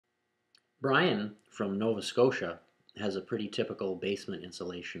Brian from Nova Scotia has a pretty typical basement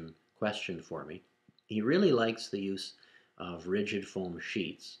insulation question for me. He really likes the use of rigid foam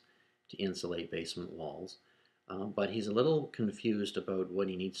sheets to insulate basement walls, but he's a little confused about what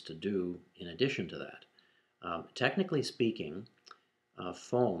he needs to do in addition to that. Technically speaking,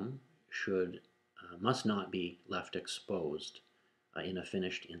 foam should must not be left exposed in a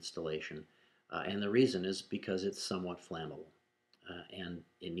finished installation, and the reason is because it's somewhat flammable. And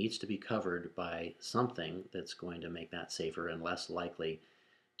it needs to be covered by something that's going to make that safer and less likely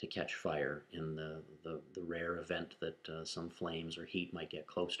to catch fire in the rare event that some flames or heat might get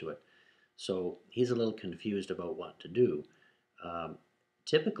close to it. So he's a little confused about what to do. Um,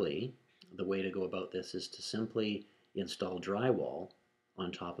 Typically, the way to go about this is to simply install drywall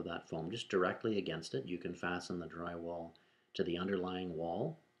on top of that foam, just directly against it. You can fasten the drywall to the underlying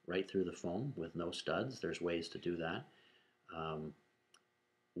wall right through the foam with no studs. There's ways to do that. Um,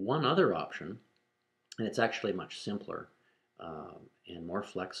 One other option, and it's actually much simpler and more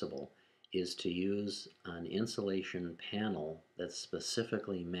flexible, is to use an insulation panel that's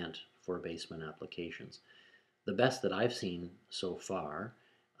specifically meant for basement applications. The best that I've seen so far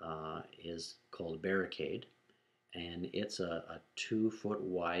is called Barricade, and it's a 2 foot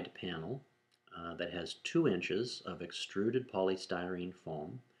wide panel that has 2 inches of extruded polystyrene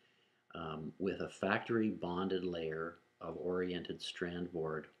foam with a factory bonded layer of oriented strand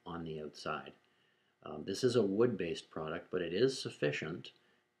board on the outside. This is a wood-based product, but it is sufficient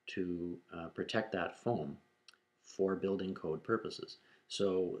to protect that foam for building code purposes.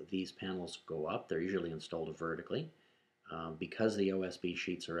 So these panels go up, they're usually installed vertically. Because the OSB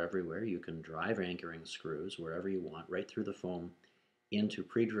sheets are everywhere, you can drive anchoring screws wherever you want, right through the foam into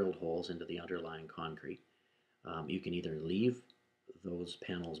pre-drilled holes into the underlying concrete. You can either leave those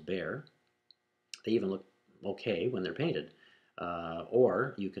panels bare, they even look okay when they're painted,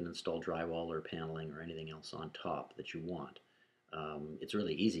 or you can install drywall or paneling or anything else on top that you want. It's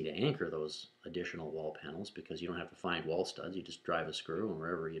really easy to anchor those additional wall panels because you don't have to find wall studs. You just drive a screw, and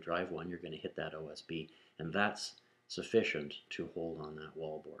wherever you drive one, you're going to hit that OSB, and that's sufficient to hold on that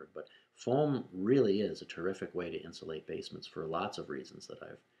wall board. But foam really is a terrific way to insulate basements for lots of reasons that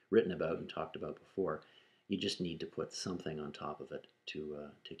I've written about and talked about before. You just need to put something on top of it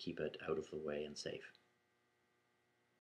to keep it out of the way and safe.